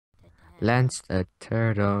Lance the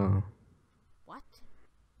turtle. What?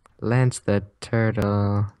 Lance the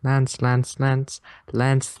turtle. Lance, Lance, Lance.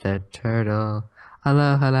 Lance the turtle.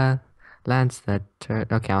 Hello, hello. Lance the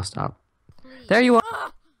turtle. Okay, I'll stop. Please. There you are.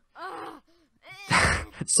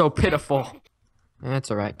 It's so pitiful.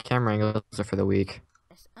 That's alright. Camera angles are for the weak.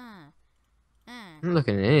 I'm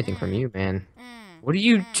looking at anything from you, man. What are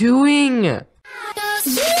you doing? This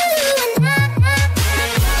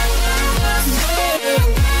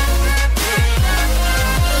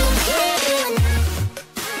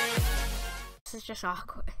is just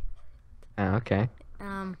awkward. Oh, okay.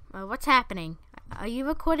 What's happening? Are you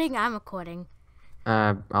recording? I'm recording.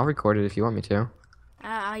 I'll record it if you want me to.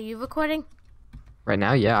 Are you recording? Right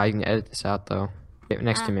now, yeah, I can edit this out though. Get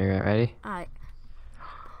next to me, right? Ready? Alright.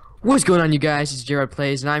 What's going on, you guys? It's Jarod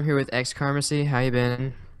Plays, and I'm here with XCarmacy. How you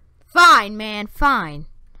been? Fine, man, fine.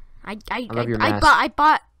 I love your mask. I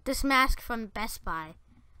bought this mask from Best Buy.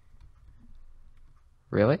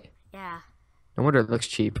 Really? Yeah. No wonder it looks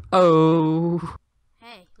cheap. Oh.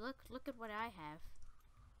 Hey, look at what I have.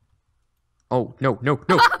 Oh, no.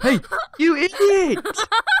 Hey, you idiot!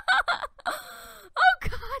 Oh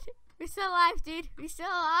God, we're still alive, dude. We're still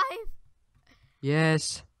alive.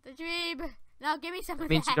 Yes. The dream. Now give me some of That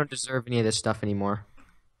means that. you don't deserve any of this stuff anymore.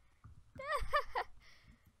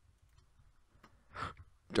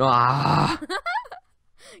 Ah.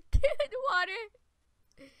 Good water.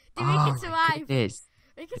 Dude, we Oh, can survive. goodness.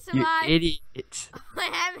 We can You survive. idiot. I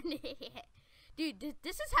have an idiot. Dude,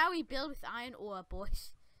 this is how we build with iron ore,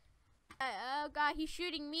 boys. Oh God, he's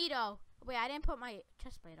shooting me though. Wait, I didn't put my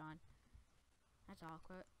chest plate on. That's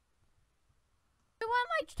awkward. Everyone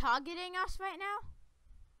like targeting us right now?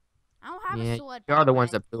 I don't have a sword. You are the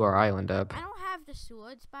ones that blew our island up. I don't have the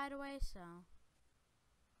swords, by the way, so.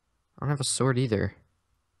 I don't have a sword either.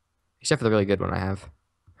 Except for the really good one I have.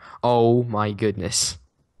 Oh my goodness.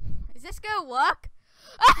 Is this gonna work?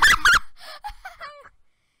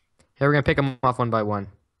 Here, we're gonna pick them off one by one.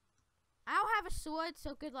 I don't have a sword,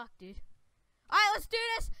 so good luck, dude. Alright, let's do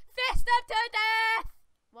this! Fist up to death!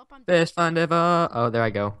 Well, I'm dead. Best fun ever. Oh, there I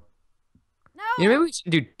go. No! You know, maybe we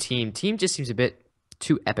should do team. Team just seems a bit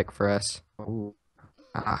too epic for us. Ooh.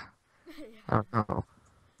 I don't know.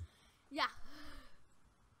 Yeah.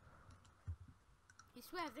 I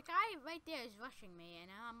swear, the guy right there is rushing me, and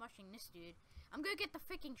now I'm rushing this dude. I'm gonna get the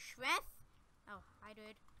freaking strength. Oh, hi,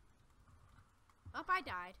 dude. Oh, I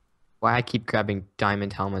died. Why I keep grabbing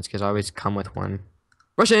diamond helmets, because I always come with one.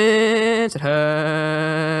 Russians at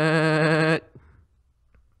hut.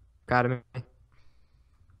 Got him.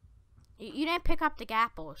 You didn't pick up the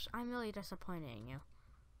apples. I'm really disappointed in you.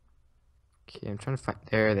 Okay, I'm trying to find.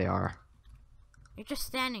 There they are. You're just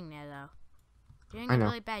standing there, though. Doing I a know.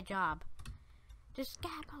 really bad job. There's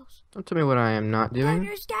apples. Don't tell me what I am not doing.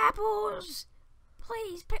 There's apples.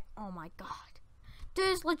 Please pick. Oh my God.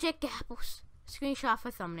 There's legit apples. Screenshot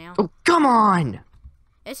for thumbnail. Oh, come on!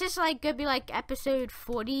 It's just like gonna be like episode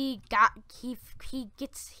 40. He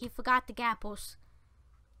forgot the apples.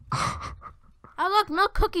 Oh look,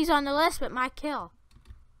 milk cookies on the list with my kill.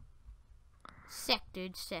 Sick,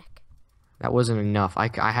 dude, sick. That wasn't enough.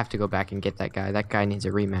 I have to go back and get that guy. That guy needs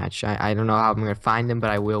a rematch. I don't know how I'm gonna find him,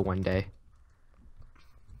 but I will one day.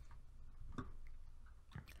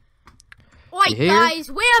 Alright guys,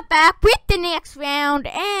 we're back with the next round,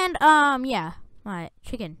 and yeah. Alright,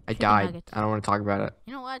 chicken died. nuggets. I don't want to talk about it.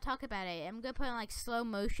 You know what? Talk about it. I'm gonna put in like slow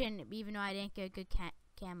motion, even though I didn't get a good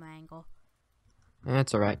camera angle.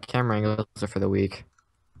 That's alright. Camera angles are for the weak.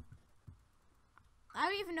 I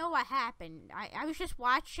don't even know what happened. I was just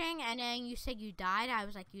watching, and then you said you died. I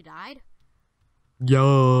was like, you died?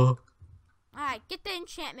 Yo. Alright, get the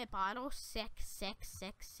enchantment bottle. Sick.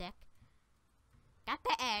 Got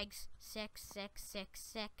the eggs. Sick.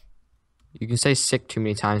 You can say sick too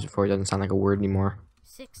many times before it doesn't sound like a word anymore.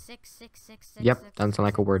 Sick. Yep, doesn't sound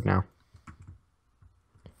like a word now.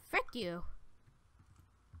 Frick you.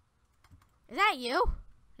 Is that you?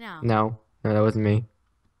 No. No, that wasn't me.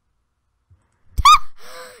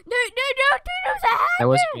 No, dude, there was a hacker! That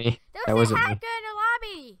wasn't me. There was a wasn't hacker me. in the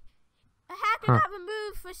lobby! A hacker got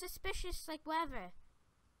removed for suspicious, like, weather.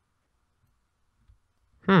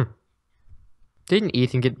 Didn't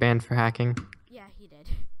Ethan get banned for hacking? Yeah, he did.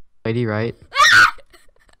 Lady, right?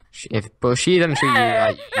 If she doesn't treat you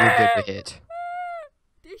right, you're good to hit.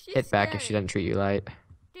 Dude, she's Hit back if she scary. doesn't treat you right.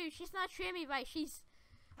 Dude, she's not treating me right. She's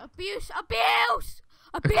abuse!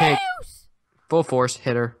 Okay. Full force,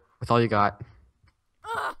 hit her with all you got.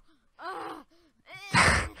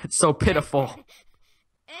 It's so pitiful.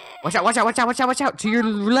 Watch out. To your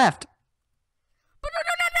left.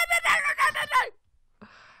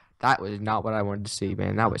 That was not what I wanted to see,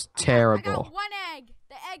 man. That was I terrible. got one egg.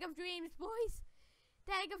 The egg Tank of dreams, boys.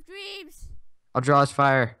 Tank of dreams. I'll draw his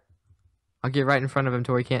fire. I'll get right in front of him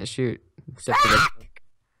to where he can't shoot. Except for the...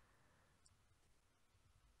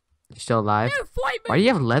 You still alive? Dude, fight me. Why do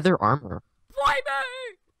you have leather armor? Fight me.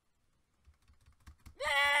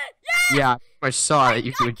 Yes. Yeah, I saw that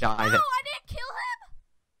you would die. No, I didn't kill him.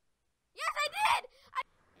 Yes, I did.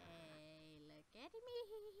 Hey, look at me.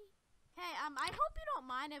 Hey, I hope you don't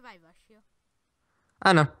mind if I rush you.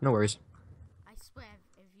 I know, no worries. I swear,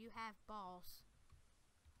 if you have balls.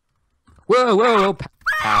 Whoa, whoa, whoa.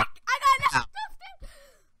 I got nothing.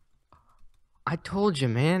 I told you,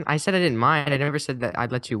 man. I said I didn't mind. I never said that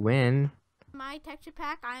I'd let you win. My texture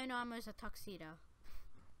pack, iron armor is a tuxedo.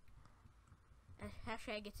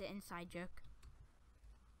 Hashtag it's an inside joke.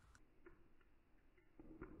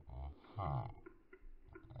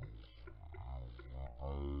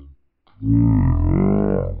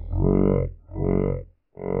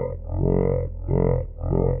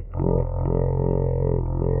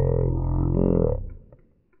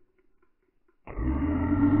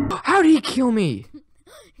 How did he kill me?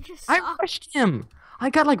 Just I rushed him. I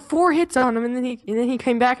got like 4 hits on him, and then he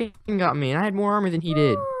came back and got me, and I had more armor than he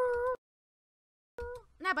did.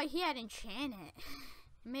 No, but he had enchanted.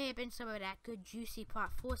 It may have been some of that good juicy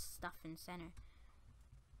plot force stuff in center.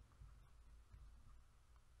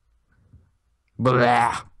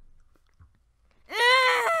 Blah.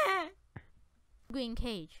 Green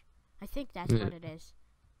cage. I think that's what it is.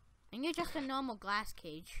 And you're just a normal glass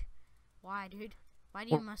cage. Why, dude? Why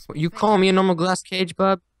do you must be You call me a normal glass cage,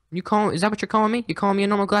 bub? Is that what you're calling me? You calling me a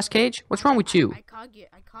normal glass cage? What's wrong with you? I called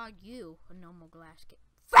you a normal glass cage.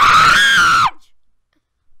 Fudge!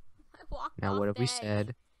 Now what have we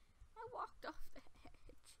said? I walked off the edge.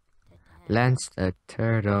 Lance the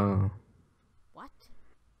turtle. What?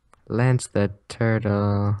 Lance the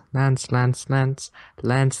turtle. Lance, Lance, Lance.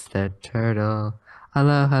 Lance the turtle.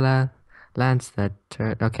 Aloha. Lance the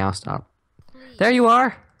turtle. Okay, I'll stop. Please. There you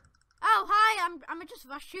are. Oh, hi. I'm gonna just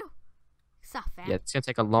rush you. Sup, fam? Yeah, it's gonna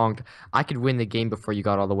take a long. I could win the game before you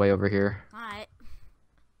got all the way over here. Alright.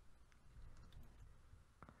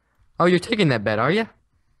 Oh, you're taking that bet, are you?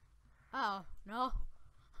 Oh, no.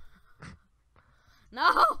 No!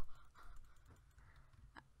 I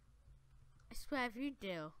swear if you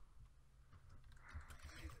do.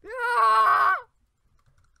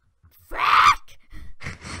 Frack!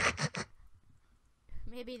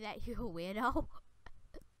 Maybe that you a weirdo?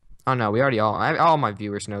 Oh no, we already all my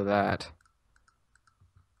viewers know that.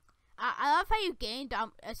 I love how you gained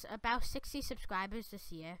about 60 subscribers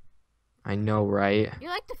this year. I know, right?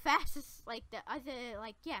 You're like the fastest,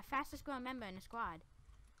 fastest growing member in the squad.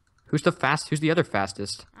 Who's the other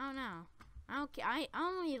fastest? I don't know. I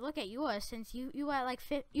only look at yours since you were like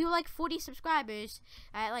 40 subscribers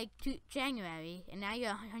at like January, and now you're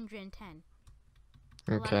 110.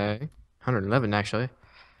 Okay, 111 actually.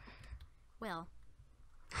 Well.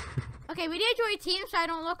 Okay, we did join team, so I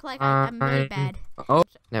don't look like I'm really bad. Oh,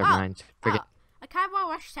 never mind. Forget. I kind of want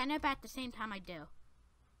to rush center, but at the same time I do.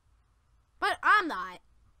 But I'm not.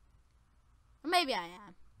 Or maybe I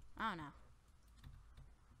am. I don't know.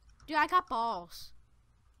 Dude, I got balls.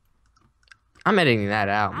 I'm editing that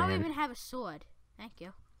out, man. I don't even have a sword. Thank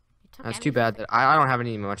you. That's too bad that I don't have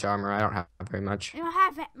any much armor. I don't have very much. I don't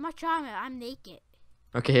have much armor. I'm naked.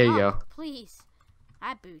 Okay, here you go. Please. I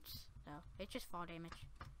have boots, though. It's just fall damage.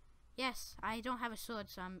 Yes, I don't have a sword,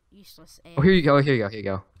 so I'm useless. Oh, here you go. Here you go. Here you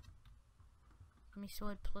go. Give me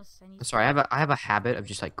sword plus. I'm sorry. I have a habit of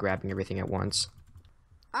just like grabbing everything at once.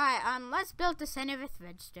 All right. Let's build the center with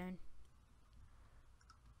redstone.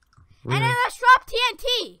 And then let's drop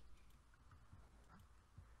TNT.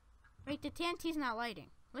 Wait, the TNT's not lighting.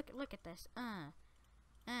 Look at this. I'm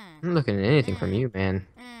not looking at anything from you, man.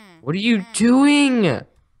 What are you doing? I'm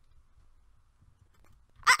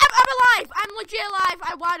alive. I'm legit alive.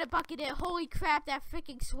 I water bucketed. Holy crap! That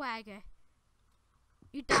freaking swagger.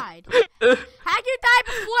 You died. How'd you die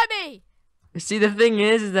before me? See, the thing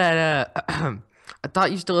is that I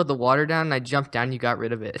thought you still had the water down, and I jumped down. And you got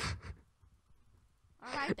rid of it.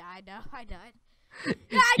 Oh, I died. No, I died.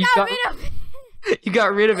 Yeah, I got rid of it. You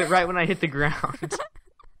got rid of it right when I hit the ground. But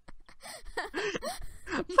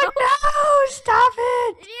no, stop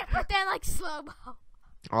it! You need to put that like slow-mo.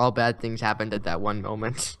 All bad things happened at that one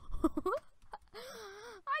moment. I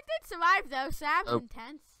did survive though, so that was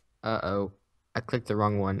intense. Uh-oh. I clicked the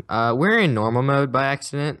wrong one. We're in normal mode by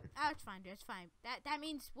accident. Oh, it's fine, dude. It's fine. That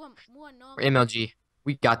means we're more normal. We're MLG.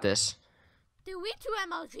 We got this. Dude, we do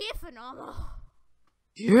MLG for normal.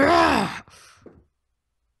 Yeah!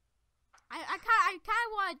 I kind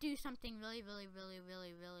of want to do something really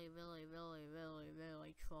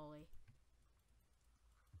trolly.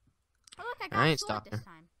 Oh look, I got I a ain't sword stopping. this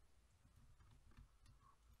time.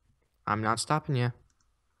 I'm not stopping you.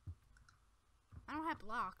 I don't have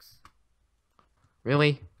blocks.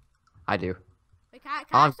 Really? I do. Wait, can I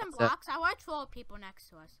All have I've some got- blocks? I want 12 people next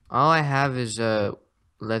to us. all I have is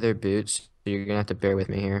leather boots. So you're gonna have to bear with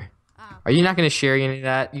me here. Oh. Are you not gonna share any of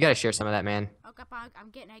that? You gotta share some of that, man. Okay, I'm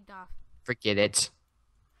getting egged off. Forget it.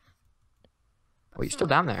 Oh, I'm you're still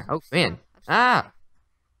down there. Oh man. I'm still Ah! alive.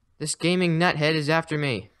 This gaming nuthead is after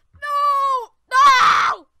me. No!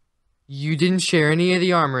 No! You didn't share any of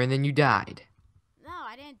the armor and then you died. No,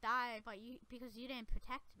 I didn't die, but because you didn't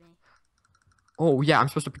protect me. Oh yeah, I'm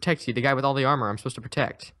supposed to protect you. The guy with all the armor I'm supposed to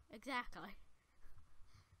protect. Exactly.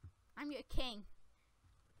 I'm your king.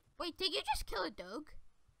 Wait, did you just kill a dog?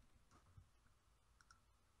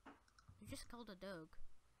 You just killed a dog.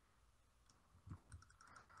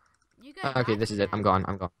 You got Okay, this is it. I'm gone.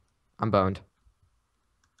 I'm boned.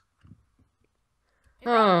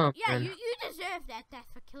 Yeah, man. you deserve that death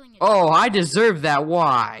for killing a Oh, dog. I deserve that.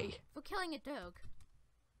 Why? For killing a dog.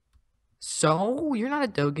 So? You're not a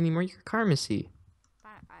dog anymore. You're Carmacy.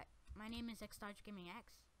 But my name is XSplit.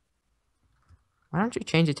 Why don't you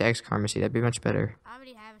change it to X Carmacy? That'd be much better. I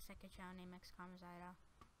already have a second channel named XSplit.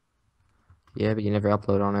 Yeah, but you never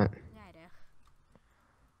upload on it. Yeah, I do.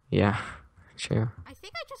 Yeah, true. I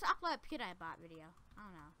think I just uploaded a PewDieBot video. I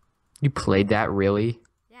don't know. You played that, really?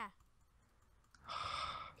 Yeah.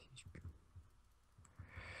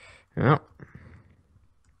 Well,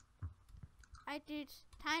 Dude,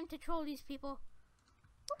 time to troll these people.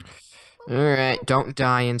 alright. Don't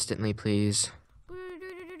die instantly, please.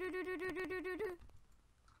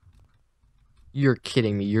 You're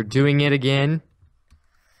kidding me. You're doing it again?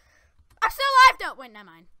 I'm still alive! Don't wait, never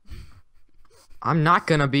mind. I'm not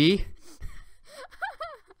gonna be.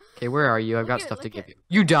 Okay, where are you? I've got stuff to give you.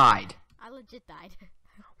 You died. I legit died.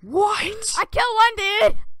 What? I killed one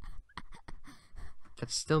dude!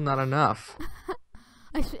 That's still not enough.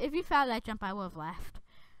 If you found that jump, I would have laughed.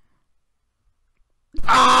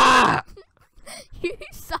 Ah! You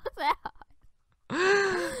suck that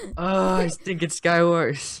hard. Oh, I think it's Sky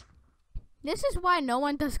Wars. This is why no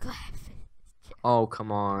one does glasses. Oh,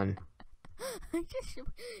 come on.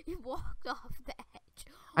 You walked off the edge.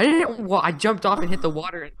 I didn't. Well, I jumped off and hit the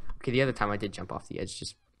water. Okay, the other time I did jump off the edge,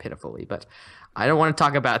 just pitifully. But I don't want to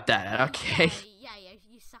talk about that. Okay. Yeah,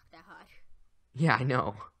 you suck that hard. Yeah, I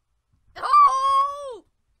know. Oh!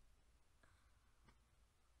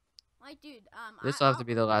 Like, dude, This will have to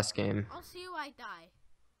be the last game. I'll see you. I die.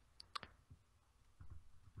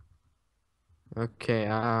 Okay.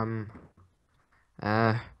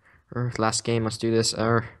 Last game. Let's do this.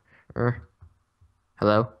 Hello.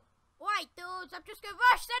 Wait, dudes, I'm just gonna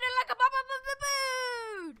rush that in like a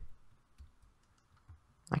boom.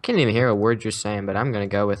 I can't even hear a word you're saying, but I'm gonna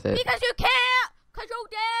go with it. Because you can't! Cause you're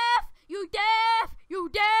deaf! You deaf! You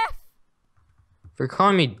deaf! For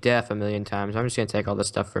calling me deaf a million times, I'm just gonna take all this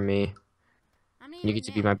stuff from me. You get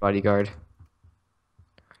to be my bodyguard.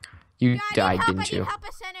 You died, didn't you? I need help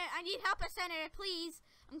at center. I need help at center, please.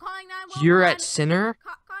 I'm calling 911. You're at center?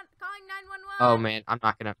 Calling 911. Oh man, I'm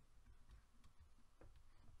not gonna.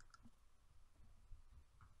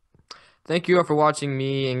 Thank you all for watching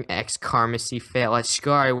me and X Carmacy fail at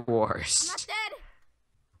Sky Wars. I'm not dead.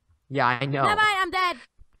 Yeah, I know. Never mind, I'm dead.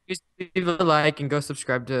 Just leave a like and go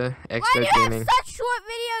subscribe to Why do you XSplit. have such short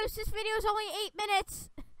videos? This video is only 8 minutes.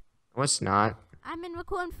 No, it's not. I've been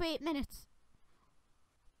recording for 8 minutes.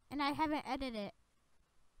 And I haven't edited it.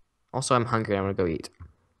 Also, I'm hungry. I want to go eat.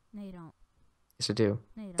 No, you don't. Yes, I do.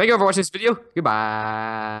 No, you don't. Thank you all for watching this video.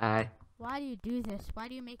 Goodbye. Why do you do this? Why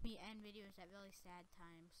do you make me end videos at really sad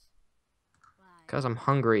times? Why? Because I'm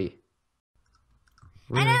hungry.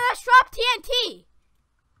 And then let's drop TNT!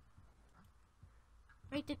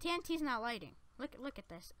 Wait, the TNT's not lighting. Look at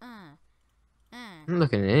this. I'm not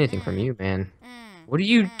looking at anything from you, man. What are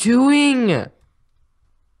you uh. doing? I'm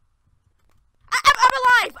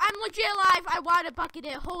alive! I'm legit alive! I water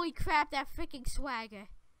bucketed. Holy crap, that freaking swagger.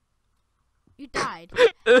 You died.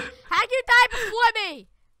 How'd you die before me?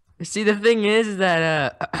 See, the thing is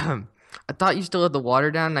that I thought you still had the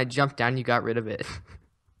water down, and I jumped down. And you got rid of it.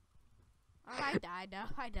 Oh, I died. No,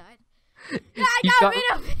 I died. Yeah, I got rid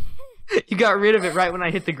of it. You got rid of it right when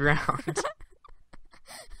I hit the ground. But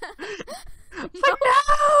no,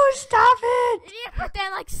 stop it! You need to put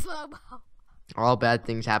that like slow-mo. All bad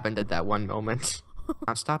things happened at that one moment.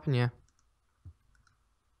 Not stopping you.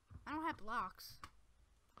 I don't have blocks.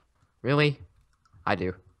 Really? I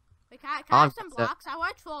do. Wait, can I have some blocks? I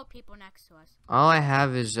want 12 people next to us. All I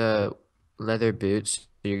have is leather boots.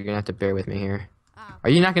 So you're gonna have to bear with me here. Oh. Are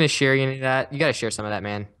you not gonna share any of that? You gotta share some of that,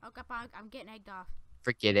 man. Okay, I'm getting egged off.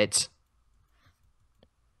 Forget it.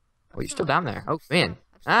 Oh, you're still down there. Oh, man.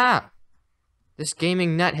 Ah! This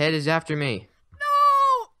gaming nuthead is after me.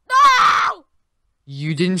 No! No!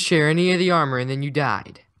 You didn't share any of the armor and then you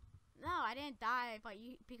died. No, I didn't die, but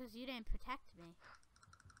because you didn't protect me.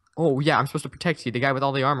 Oh, yeah, I'm supposed to protect you. The guy with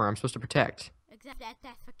all the armor I'm supposed to protect. Except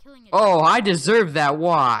that for killing a Oh, dog. I deserve that.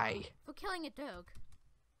 Why? For killing a dog.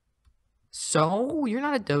 So? You're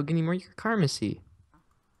not a dog anymore. You're Karmacy.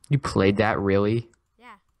 You played that, really?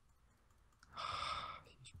 Yeah.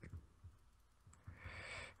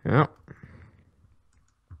 Yeah.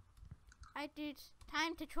 Alright, dudes.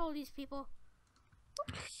 Time to troll these people.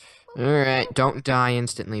 Alright, don't die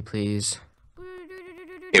instantly, please.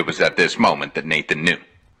 It was at this moment that Nathan knew.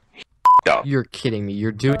 He up. You're kidding me.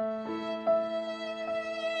 You're doing...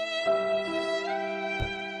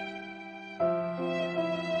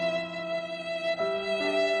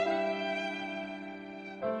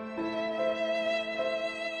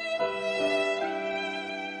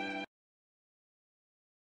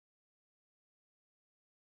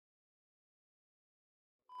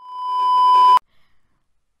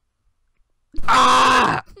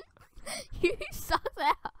 Ah! You suck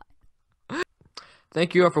that.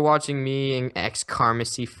 Thank you all for watching me and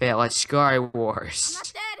Karmacy fail at Sky I'm Wars.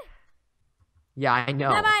 not dead. Yeah, I know.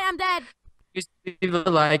 Never mind, I'm dead. Just leave a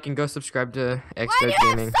like and go subscribe to Why do you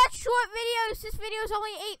have XSplit. such short videos? This video is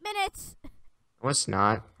only 8 minutes. No, it's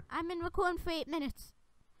not. I've been recording for 8 minutes.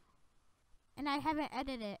 And I haven't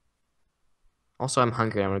edited it. Also, I'm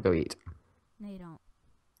hungry. I want to go eat. No, you don't.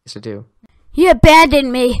 Yes, I do. You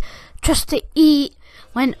abandoned me just to eat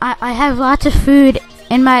when I have lots of food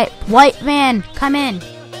in my white van. Come in.